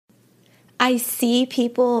I see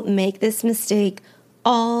people make this mistake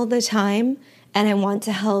all the time, and I want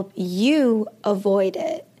to help you avoid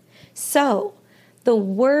it. So, the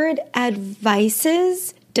word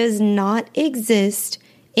advices does not exist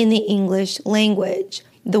in the English language.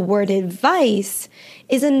 The word advice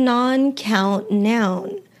is a non-count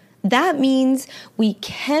noun. That means we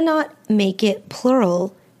cannot make it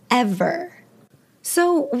plural ever.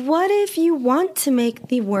 So what if you want to make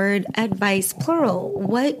the word advice plural?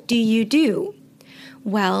 What do you do?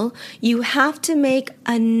 Well, you have to make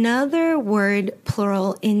another word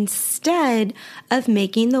plural instead of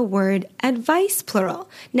making the word advice plural.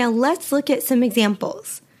 Now let's look at some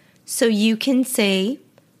examples. So you can say,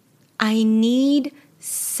 I need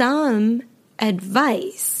some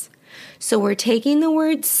advice. So we're taking the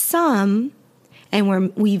word some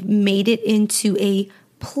and we've made it into a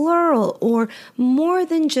plural or more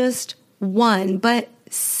than just one, but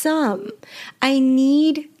some. I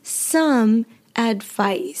need some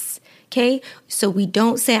advice. Okay? So we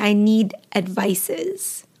don't say I need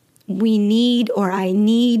advices. We need or I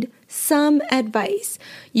need some advice.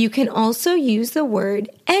 You can also use the word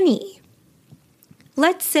any.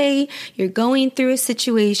 Let's say you're going through a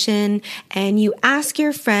situation and you ask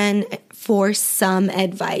your friend for some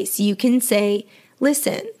advice. You can say,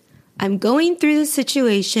 listen, I'm going through this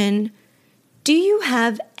situation. Do you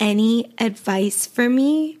have any advice for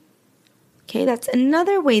me? Okay, that's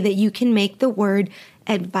another way that you can make the word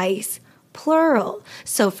advice plural.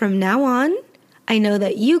 So from now on, I know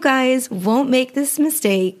that you guys won't make this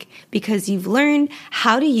mistake because you've learned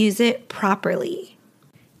how to use it properly.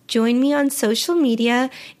 Join me on social media,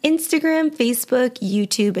 Instagram, Facebook,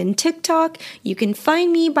 YouTube, and TikTok. You can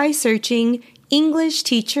find me by searching English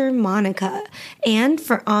Teacher Monica. And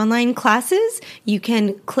for online classes, you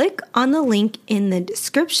can click on the link in the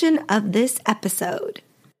description of this episode.